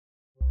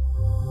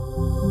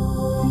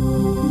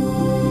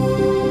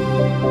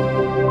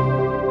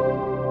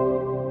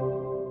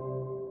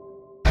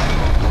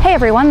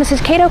everyone, this is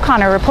Kate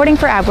O'Connor reporting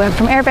for AbWeb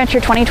from AirVenture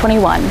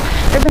 2021. There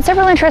have been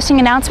several interesting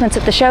announcements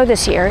at the show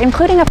this year,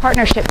 including a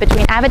partnership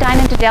between Avidyne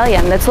and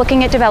Daedalean that's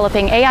looking at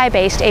developing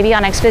AI-based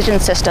avionics vision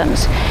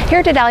systems. Here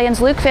are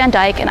Daedalean's Luke Van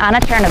Dyke and Anna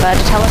Ternova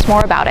to tell us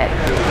more about it.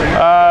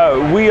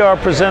 We are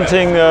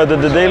presenting the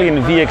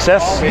Daedalean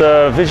VXS,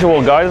 the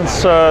visual guidance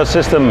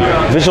system,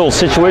 visual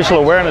situational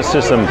awareness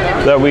system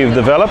that we've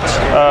developed.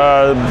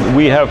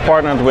 We have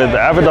partnered with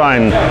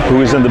Avidyne,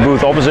 who is in the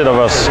booth opposite of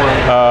us,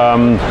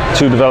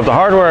 to develop the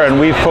hardware, and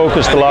we've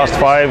focused the last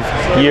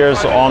 5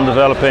 years on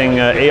developing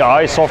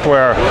AI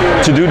software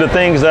to do the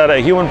things that a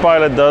human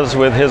pilot does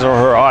with his or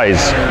her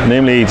eyes,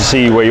 namely to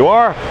see where you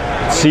are,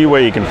 see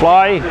where you can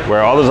fly,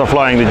 where others are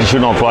flying that you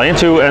should not fly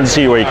into, and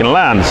see where you can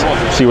land,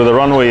 see where the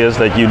runway is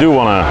that you do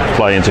want to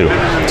fly into.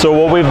 So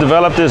what we've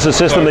developed is a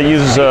system that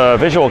uses a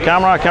visual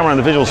camera in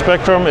the visual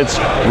spectrum. It's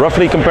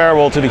roughly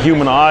comparable to the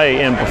human eye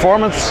in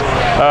performance.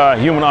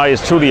 Human eye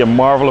is truly a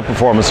marvel of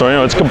performance,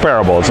 so it's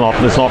comparable. It's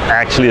not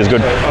actually as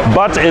good,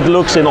 but it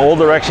looks in all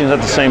directions at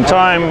the same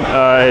time.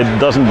 It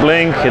doesn't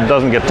blink, it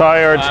doesn't get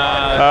tired.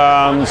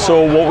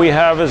 So what we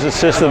have is a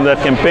system that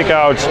can pick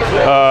out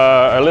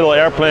a little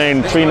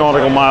airplane 3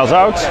 nautical miles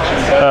out.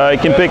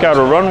 It can pick out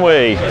a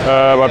runway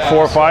about 4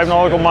 or 5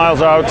 nautical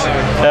miles out,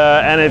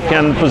 and it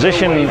can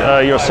position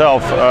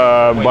yourself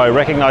by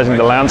recognizing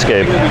the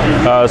landscape.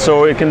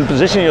 So it can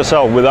position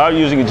yourself without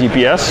using a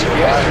GPS.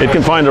 It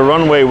can find a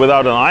runway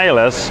without an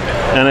ILS,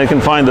 and it can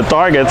find the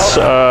targets,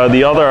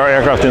 the other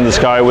aircraft in the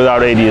sky,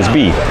 without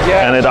ADS-B.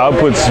 And it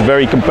outputs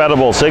very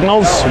compatible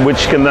signals,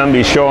 which can then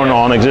be shown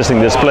on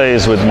existing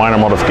displays with minor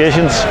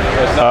modifications.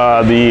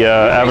 The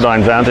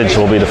Avidyne Vantage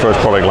will be the first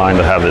product line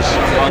to have this.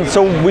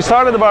 So we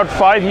started about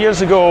 5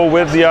 years ago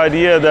with the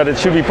idea that it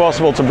should be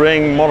possible to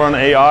bring modern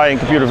AI and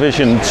computer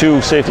vision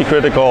to safety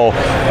critical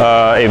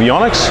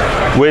avionics,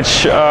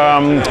 which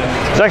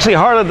is actually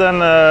harder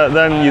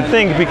than you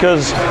think,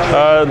 because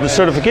the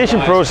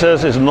certification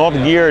process is not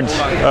geared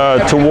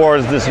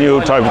towards this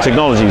new type of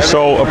technology.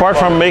 So apart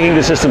from making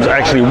the systems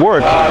actually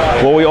work,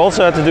 what we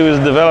also had to do is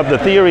develop the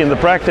theory and the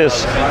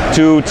practice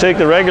to take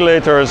the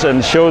regulators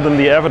and show them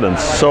the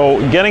evidence. So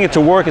getting it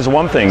to work is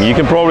one thing. You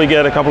can probably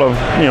get a couple of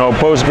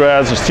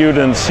postgrads or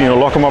students,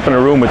 lock them up in a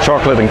room with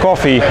chocolate and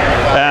coffee,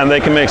 and they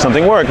can make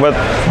something work. But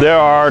there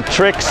are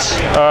tricks,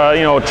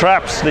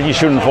 traps that you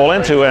shouldn't fall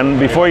into, and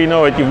before you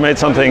know it, you've made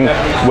something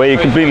where you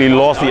completely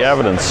lost the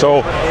evidence. So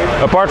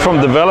apart from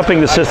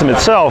developing the system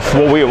itself,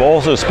 what we have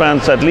also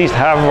spent at least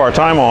half of our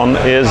time on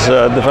is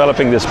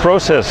developing this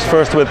process,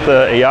 first with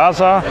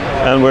EASA,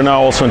 and we're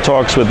now also in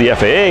talks with the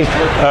FAA.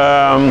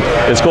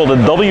 It's called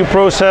the W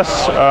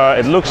process.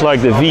 It looks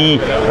like the V,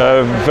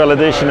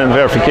 validation and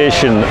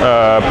verification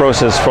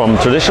process from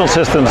traditional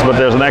systems, but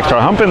there's an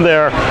extra hump in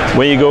there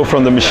when you go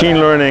from the machine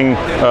learning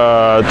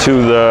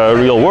to the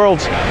real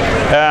world.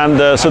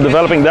 And so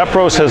developing that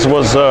process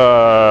was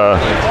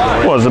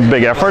a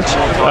big effort,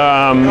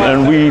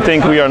 and we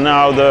think we are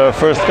now the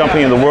first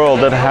company in the world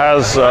that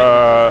has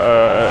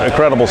a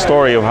credible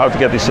story of how to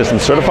get these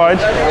systems certified.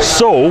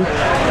 So,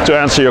 to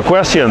answer your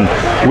question,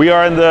 we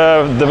are in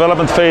the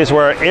development phase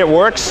where it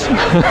works.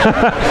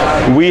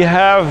 We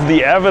have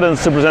the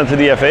evidence to present to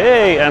the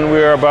FAA, and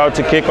we're about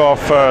to kick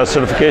off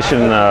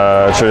certification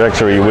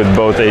trajectory with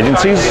both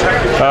agencies,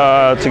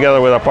 together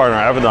with our partner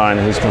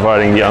Avidyne, who's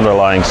providing the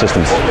underlying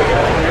systems.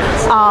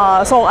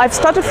 So I've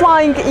started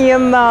flying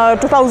in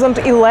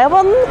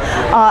 2011,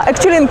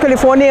 actually in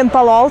California, in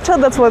Palo Alto.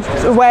 That's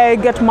where I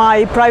get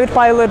my private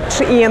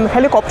pilot in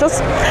helicopters,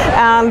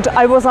 and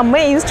I was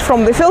amazed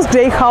from the first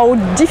day how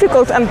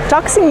difficult and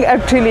taxing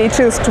actually it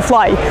is to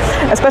fly.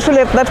 Especially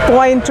at that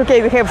point,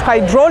 okay, we have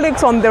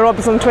hydraulics on the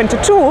Robinson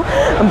 22,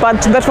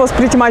 but that was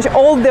pretty much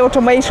all the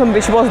automation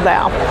which was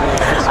there.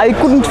 I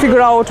couldn't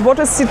figure out what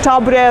is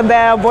Citabria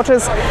there, what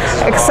is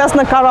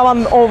Cessna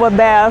Caravan over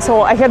there,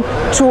 so I had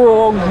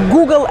to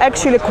Google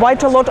actually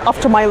quite a lot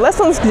after my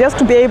lessons just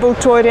to be able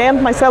to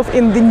orient myself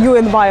in the new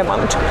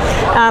environment.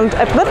 And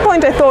at that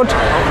point I thought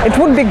it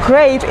would be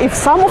great if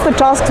some of the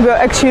tasks were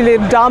actually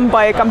done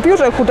by a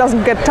computer who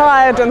doesn't get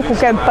tired and who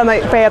can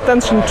pay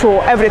attention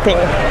to everything.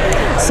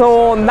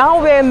 So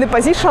now we're in the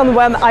position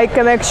when I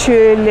can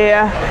actually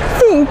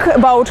think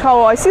about how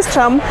our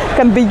system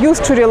can be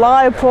used to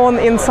rely upon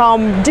in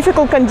some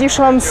difficult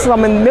conditions,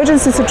 some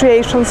emergency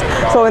situations.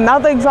 So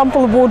another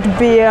example would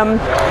be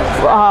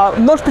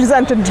not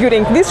presented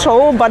during this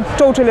show, but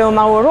totally on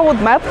our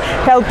roadmap,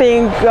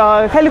 helping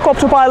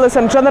helicopter pilots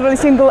and generally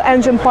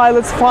single-engine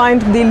pilots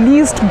find the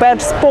least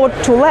bad spot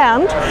to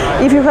land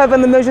if you have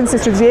an emergency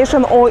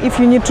situation or if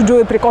you need to do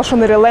a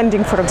precautionary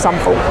landing, for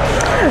example.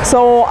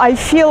 So I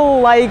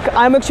feel like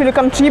I'm actually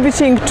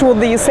contributing to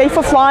the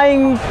safer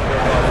flying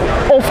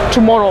of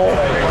tomorrow.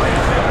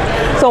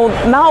 So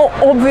now,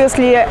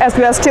 obviously, as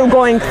we are still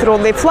going through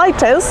the flight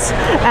tests,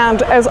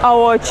 and as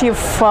our chief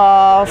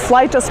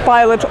flight test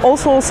pilot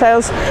also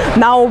says,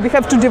 now we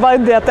have to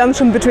divide the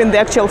attention between the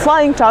actual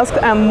flying task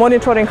and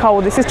monitoring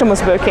how the system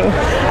is working.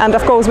 And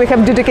of course, we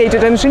have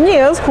dedicated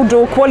engineers who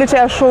do quality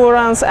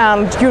assurance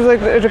and user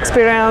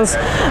experience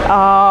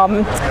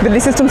with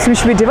the systems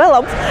which we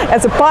develop.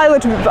 As a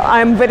pilot,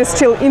 I'm very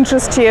still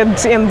interested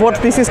in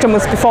what the system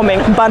is performing.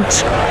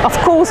 But of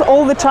course,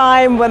 all the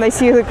time when I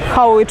see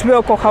how it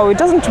works or how it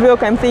doesn't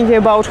work, I'm thinking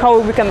about how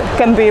we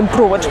can be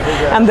improved.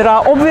 And there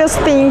are obvious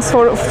things.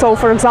 So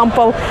for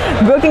example,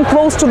 working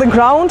close to the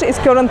ground is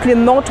currently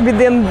not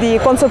within the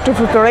concept of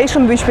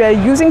operation which we are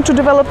using to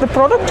develop the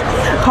product.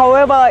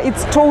 However,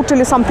 it's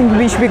totally something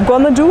which we're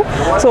gonna do.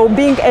 So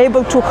being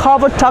able to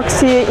hover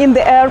taxi in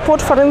the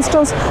airport, for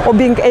instance, or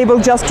being able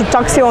just to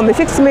taxi on the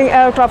fixed-wing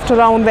aircraft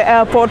around the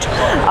airport.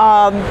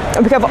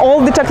 We have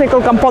all the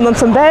technical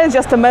components in there,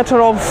 just a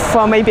matter of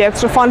maybe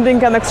extra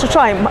funding and extra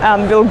time,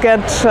 and we'll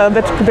get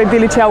that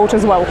capability out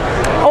as well.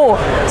 Oh,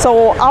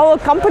 so our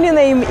company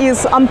name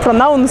is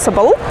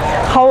unpronounceable.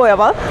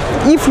 However,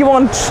 if you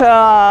want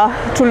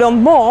to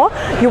learn more,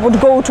 you would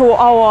go to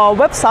our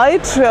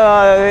website.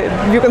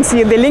 You can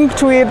see the link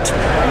to it,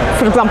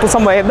 for example,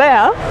 somewhere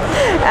there.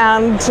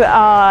 And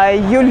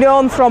you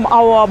learn from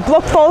our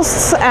blog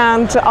posts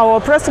and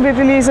our press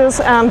releases,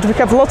 and we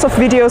have lots of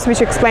videos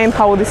which explain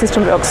how the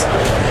system works.